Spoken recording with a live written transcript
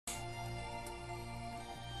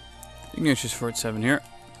Ignatius Fort 7 here.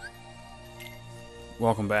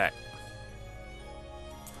 Welcome back.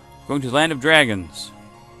 Going to the Land of Dragons,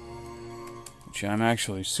 which I'm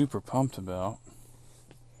actually super pumped about,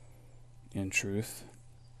 in truth.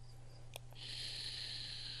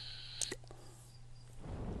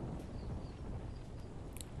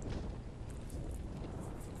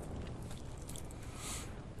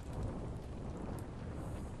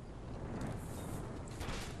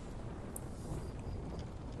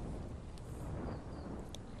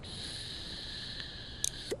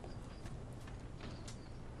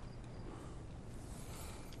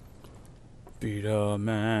 Be the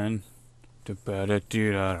man. See that,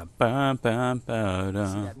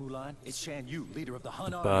 Mulan? It's Shan Yu, leader of the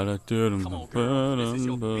Hun Army. Come on, girl. This is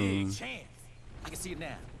your big chance. I can see it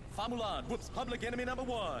now. Fa Mulan whoops public enemy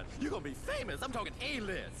 #1. You're gonna be famous. I'm talking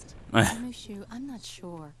A-list. Mushu, I'm not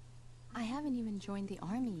sure. I haven't even joined the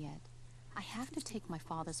army yet. I have to take my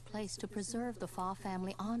father's place to preserve the Fa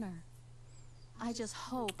family honor. I just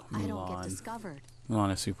hope I don't get discovered.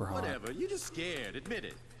 Mulan is super hot. Whatever. You're just scared. Admit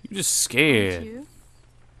it. You're just scared. You?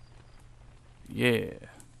 Yeah.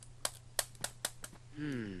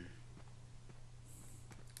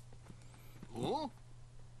 Huh?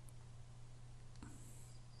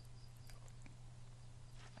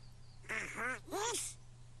 Yes.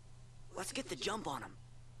 Let's get the jump on him.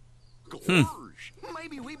 Gorge.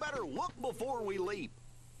 Maybe we better look before we leap.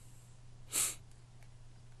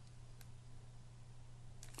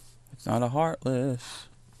 It's not a Heartless.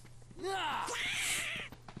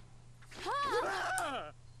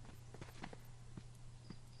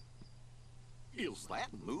 Is that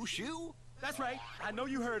Mushu? That's right. I know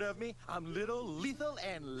you heard of me. I'm little, lethal,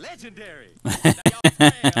 and legendary. Now y'all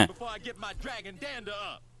stand before I get my dragon dander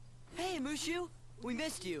up. Hey, Mushu. We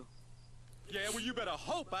missed you. Yeah, well, you better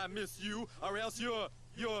hope I miss you, or else you're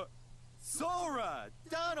Sora,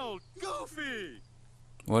 Donald, Goofy.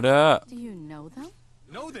 What up? Do you know them?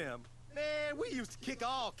 Know them? Man, we used to kick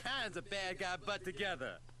all kinds of bad guy butt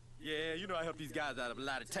together. Yeah, you know I help these guys out of a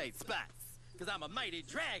lot of tight spots, because I'm a mighty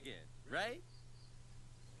dragon, right?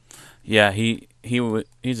 Yeah,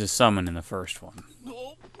 he's a summon in the first one.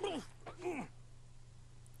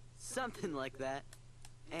 Something like that.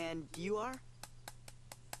 And you are?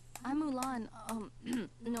 I'm Mulan.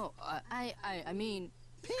 No, I mean,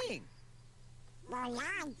 Ping.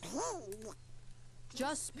 Mulan Ping.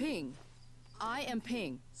 just Ping. I am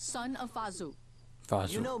Ping, son of Fazu.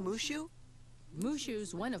 Fazu. You know Mushu?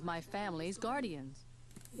 Mushu's one of my family's guardians.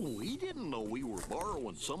 We didn't know we were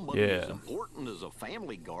borrowing somebody as Yeah. important as a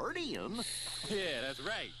family guardian. Yeah, that's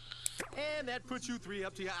right. And that puts you three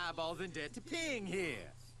up to your eyeballs in debt to Ping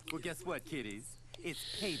here. Well, guess what, kiddies? It's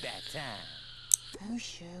payback time.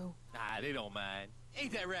 Mushu. Nah, they don't mind.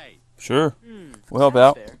 Ain't that right? Sure. We'll help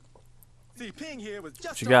out. Fair. See, Ping here was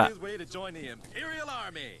just you on got? his way to join the Imperial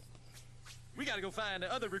Army. We gotta go find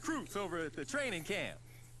the other recruits over at the training camp.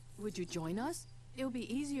 Would you join us? It'll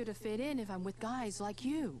be easier to fit in if I'm with guys like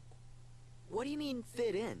you. What do you mean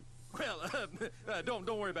fit in? Well, don't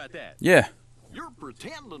worry about that. Yeah. You're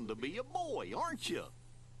pretending to be a boy, aren't you?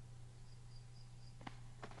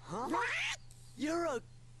 Huh? You're a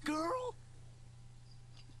girl?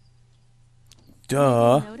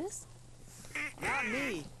 Duh. Notice? Not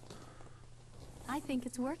me. I think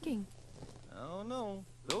it's working. I don't know.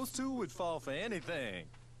 Those two would fall for anything.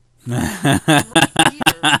 That's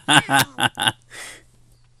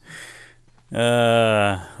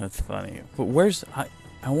funny. But where's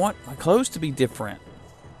I want my clothes to be different.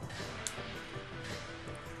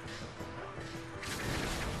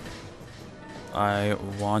 I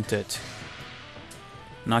want it.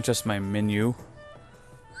 Not just my menu.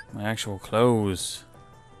 My actual clothes.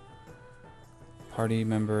 Party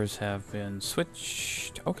members have been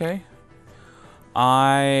switched. Okay.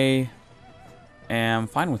 I am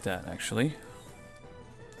fine with that, actually.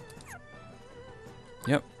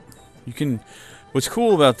 Yep. You can... What's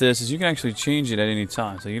cool about this is you can actually change it at any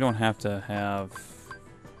time, so you don't have to have...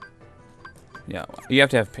 Yeah, you have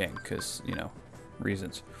to have ping, because, you know,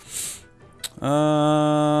 reasons.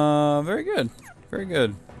 Very good. Very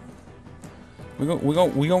good. We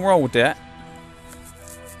gonna roll with that.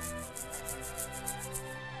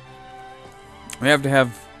 We have to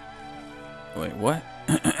have... Wait, what?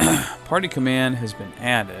 Party command has been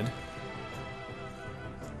added.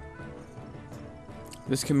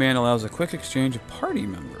 This command allows a quick exchange of party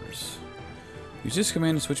members. Use this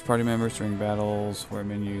command to switch party members during battles where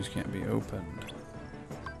menus can't be opened.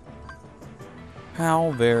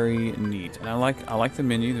 How very neat. And I like the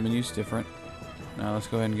menu. The menu's different. Now let's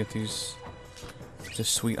go ahead and get these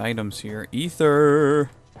just sweet items here. Ether.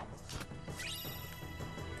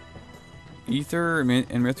 ether and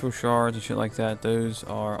mithril shards and shit like that. Those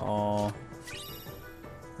are all.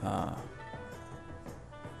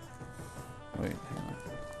 Wait, hang on.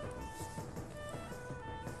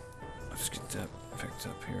 Let's get that picked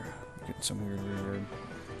up here. Get some weird reverb.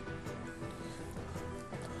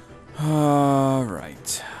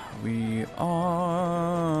 Alright. We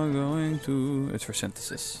are going to... It's for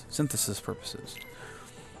synthesis. Synthesis purposes.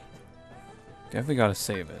 Definitely gotta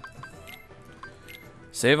save it.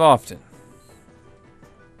 Save often.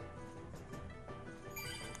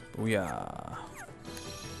 Booyah.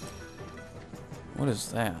 What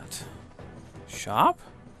is that? Shop?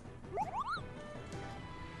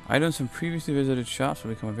 Items from previously visited shops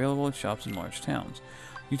will become available at shops in large towns.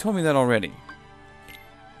 You told me that already,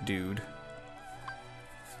 dude.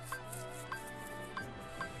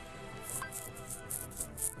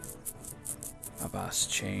 A boss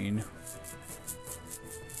chain.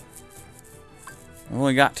 I've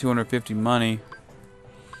only got 250 money.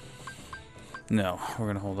 No, we're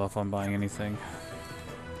gonna hold off on buying anything.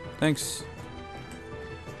 Thanks.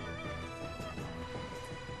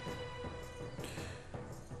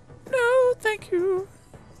 No, thank you.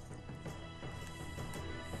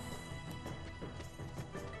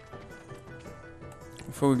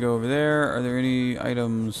 Before we go over there, are there any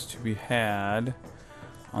items to be had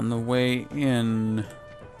on the way in?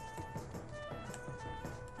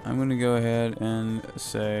 I'm going to go ahead and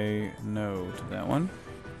say no to that one.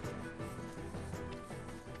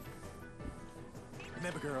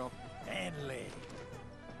 Remember, girl, and leg.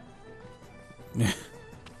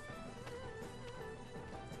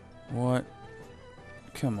 What?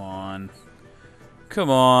 Come on. Come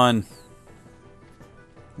on.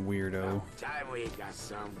 Weirdo. Time we got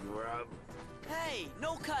some grub. Hey,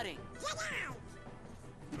 no cutting.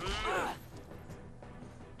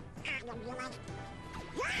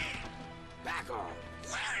 Back off.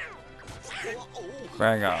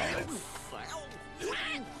 Back off.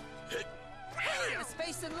 It's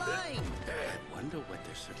facing line. Wonder what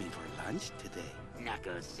they're serving for lunch today.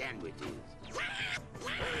 Knuckle sandwiches.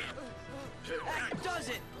 That does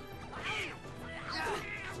it.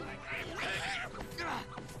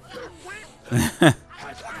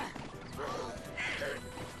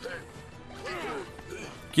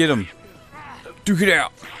 Get him. Duke it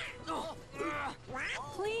out.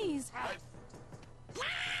 Please.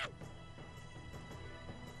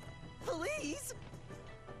 Please?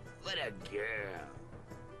 What a girl.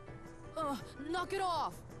 Knock it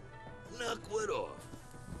off. Knock what off?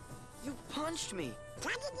 You punched me.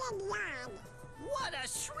 What a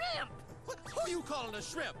shrimp! Who you calling a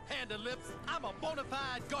shrimp, hand and lips? I'm a bona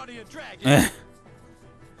fide guardian dragon.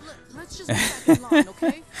 Let's just get back in line,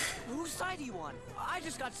 okay? Whose side are you on? I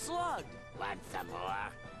just got slugged. Want some more?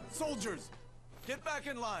 Soldiers, get back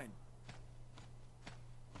in line.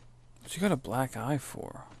 What you got a black eye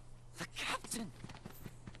for? The captain.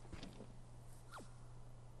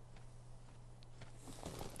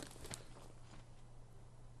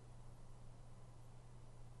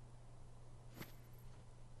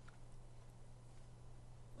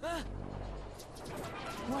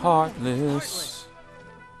 Heartless.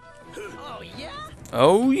 Oh, yeah?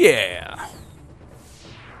 Oh yeah.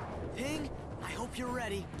 Ping, I hope you're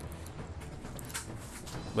ready.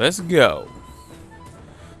 Let's go.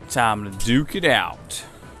 Time to duke it out.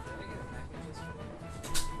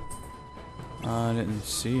 I didn't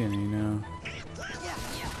see any, no.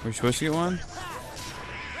 Were you supposed to get one?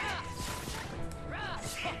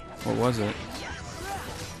 What was it?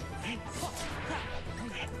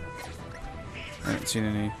 I haven't seen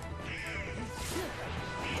any.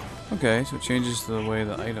 Okay, so it changes the way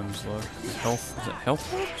the items look. Health, is it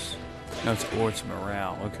health orbs? No, it's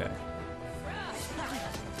morale, okay.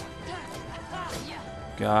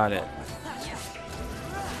 Got it.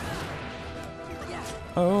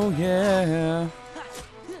 Oh yeah.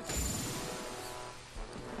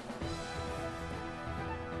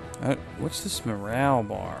 What's this morale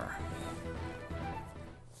bar?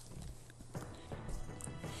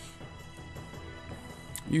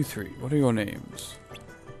 You three, what are your names?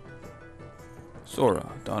 Sora,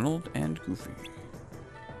 Donald, and Goofy.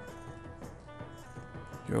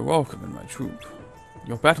 You're welcome in my troop.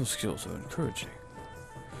 Your battle skills are encouraging.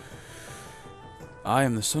 I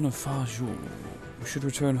am the son of Fajul. You should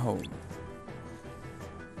return home.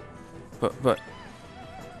 But, that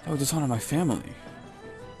would dishonor my family.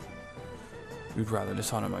 You'd rather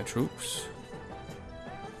dishonor my troops?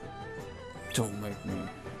 Don't make me.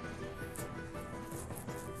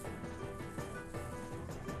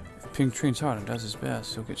 If Ping trains hard and does his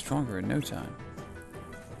best, he'll get stronger in no time.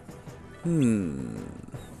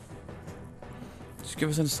 Just give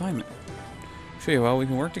us an assignment. Show you how we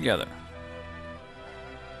can work together.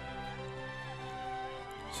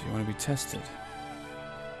 So you want to be tested?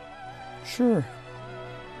 Sure.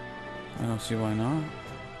 I don't see why not.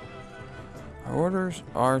 Our orders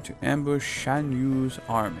are to ambush Shan Yu's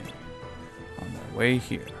army on their way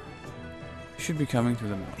here. They should be coming through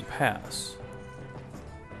the mountain pass.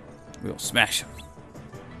 We'll smash them.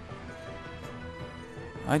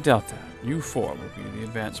 I doubt that. You four will be the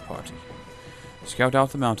advance party. Scout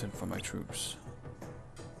out the mountain for my troops.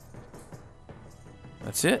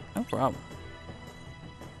 That's it? No problem.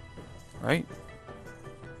 Right?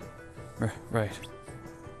 Right.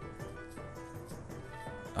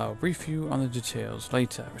 I'll brief you on the details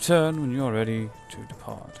later. Return when you're ready to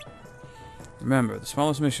depart. Remember, the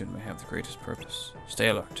smallest mission may have the greatest purpose. Stay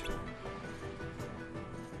alert.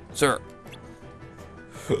 Sir.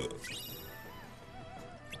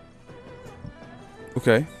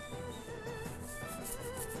 Okay.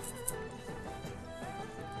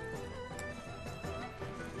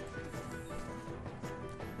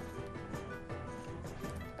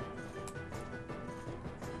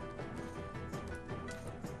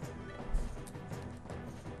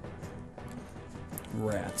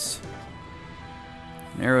 Rats.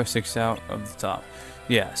 An arrow sticks out of the top.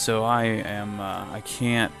 Yeah, so I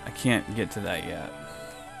can't get to that yet.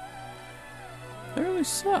 That really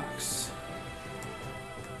sucks.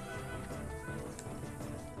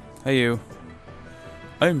 Hey you.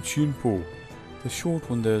 I'm Chinpo. The short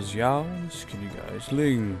one there's Yao, the skinny guy's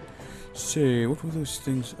Ling. Say, what were those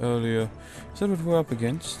things earlier? Is that what we're up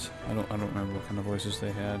against? I don't remember what kind of voices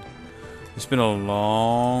they had. It's been a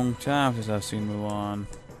long time since I've seen Mulan.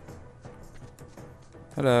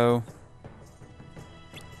 Hello.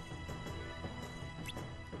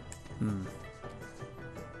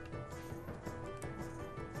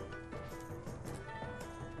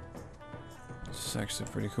 This is actually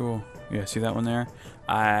pretty cool. Yeah, see that one there?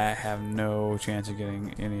 I have no chance of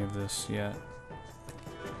getting any of this yet.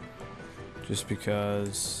 Just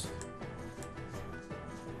because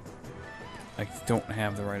I don't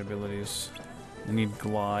have the right abilities. I need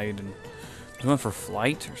glide and there's one for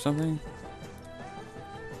flight or something.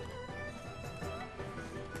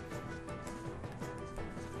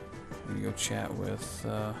 I'm gonna go chat with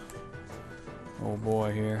old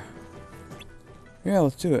boy here. Yeah,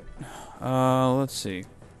 let's do it. Let's see.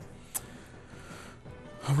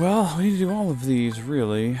 Well, we need to do all of these,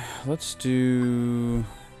 really. Let's do...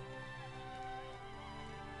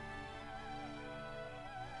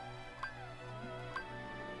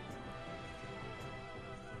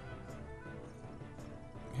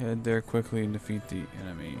 Head there quickly and defeat the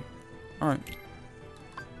enemy. Alright.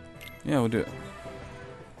 Yeah, we'll do it.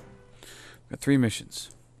 Got 3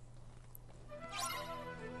 missions.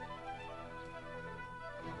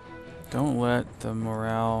 Don't let the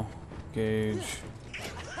morale gauge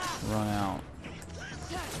run out.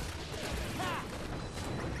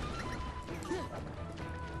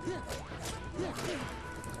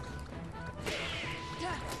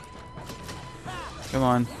 Come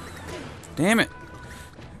on. Damn it!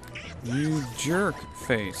 You jerk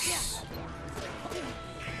face.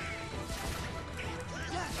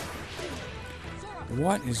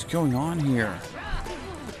 What is going on here?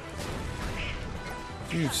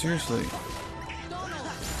 Dude, seriously.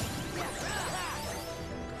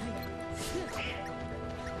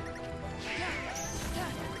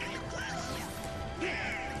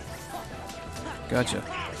 Gotcha.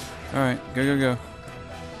 Alright, go, go, go.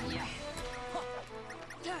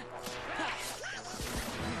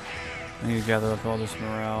 I need to gather up all this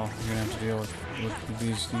morale. You're gonna have to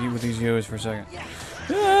deal with these yo's for a second.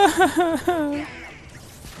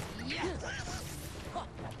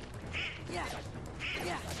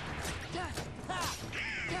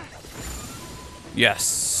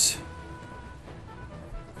 Yes.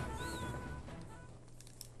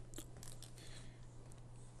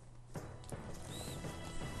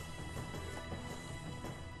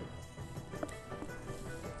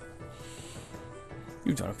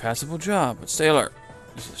 You've done a passable job, but stay alert.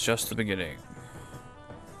 This is just the beginning.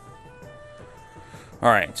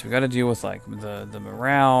 Alright, so we gotta deal with like the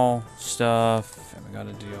morale stuff, and we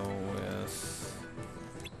gotta deal with...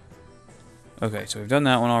 Okay, so we've done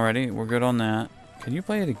that one already. We're good on that. Can you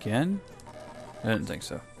play it again? I didn't think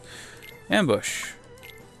so. Ambush.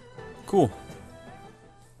 Cool.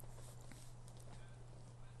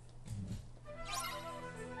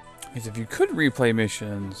 Because if you could replay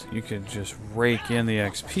missions, you could just rake in the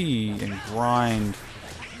XP and grind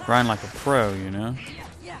like a pro, you know?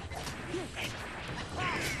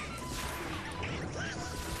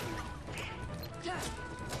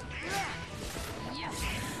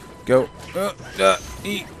 Go.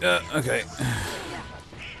 Okay.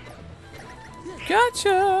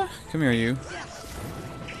 Gotcha! Come here, you.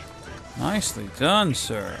 Nicely done,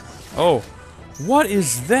 sir. Oh, what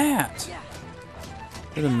is that?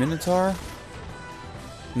 Is it a Minotaur?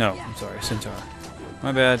 No, I'm sorry, a Centaur.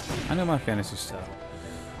 My bad. I know my fantasy stuff.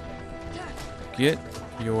 Get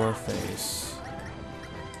your face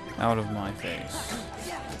out of my face.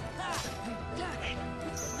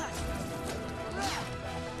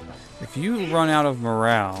 If you run out of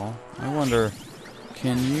morale, I wonder,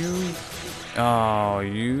 can you... Oh,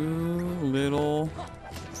 you little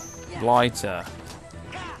blighter.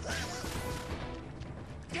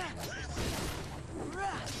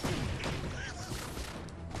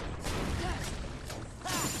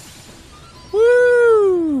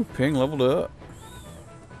 Woo! Ping leveled up.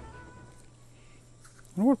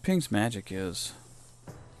 I wonder what Ping's magic is.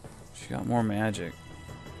 She got more magic.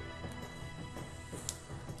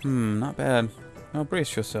 Not bad. Now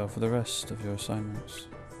brace yourself for the rest of your assignments.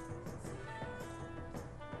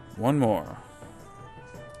 One more.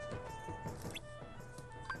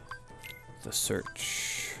 The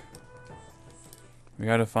search. We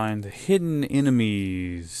gotta find the hidden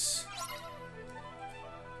enemies.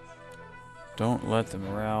 Don't let the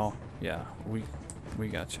morale... Yeah, we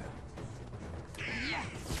gotcha.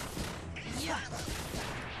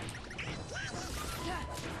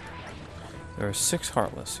 There are 6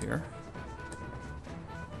 Heartless here.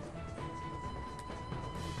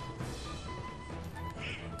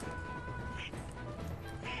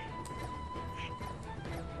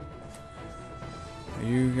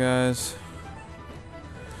 You guys...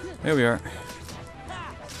 There we are.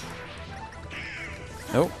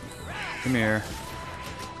 Nope. Come here.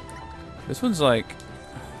 This one's like...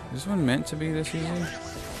 Is this one meant to be this easy?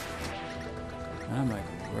 I'm like...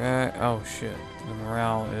 Oh shit. The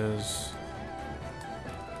morale is...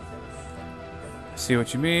 I see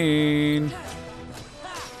what you mean.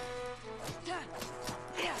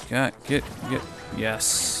 Get.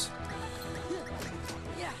 Yes.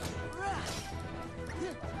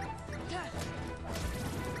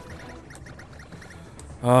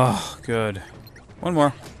 Oh, good. One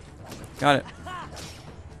more. Got it.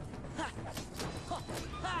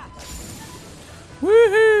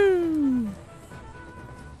 Woohoo!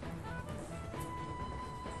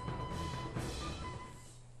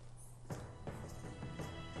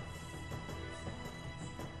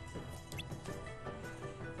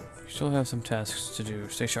 You still have some tasks to do.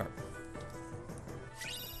 Stay sharp.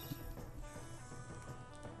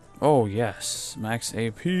 Oh, yes. Max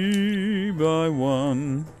AP by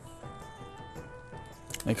 1.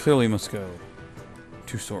 I clearly must go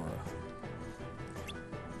to Sora.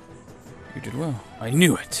 You did well. I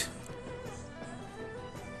knew it!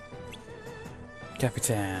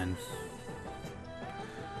 Capitan.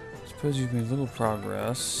 Suppose you've made little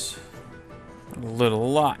progress. A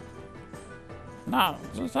lot. No,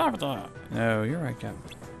 just Capitan. No, you're right,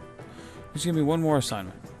 Captain. Just give me one more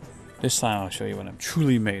assignment. This time I'll show you what I'm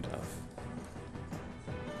truly made of.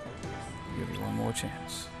 I'll give you one more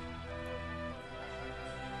chance.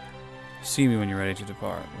 See me when you're ready to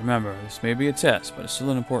depart. Remember, this may be a test, but it's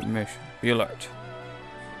still an important mission. Be alert.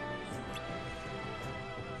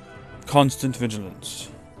 Constant vigilance.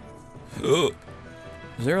 Is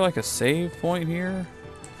there like a save point here?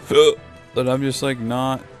 That I'm just like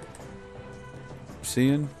not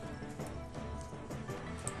seeing?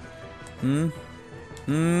 Let's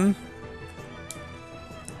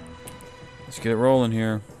get it rolling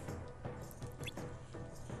here.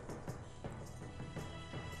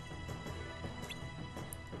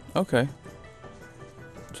 Okay.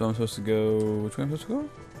 So I'm supposed to go... Which way am I supposed to go?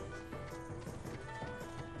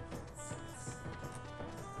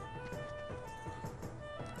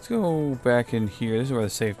 Let's go back in here. This is where the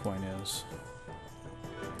save point is.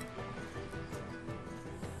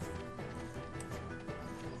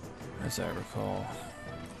 As I recall.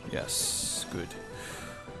 Yes. Good.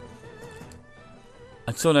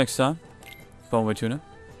 Until next time, Bone Tuna.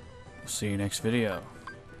 We'll see you next video.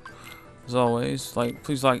 As always,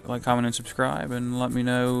 please like, comment, and subscribe, and let me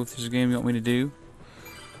know if there's a game you want me to do.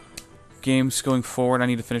 Games going forward, I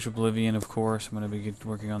need to finish Oblivion, of course. I'm going to be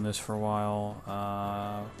working on this for a while.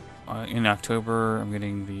 In October, I'm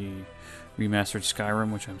getting the remastered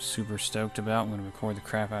Skyrim, which I'm super stoked about. I'm going to record the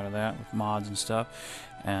crap out of that with mods and stuff.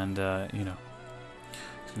 And, you know,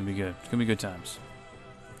 it's going to be good. It's going to be good times.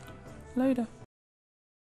 Later.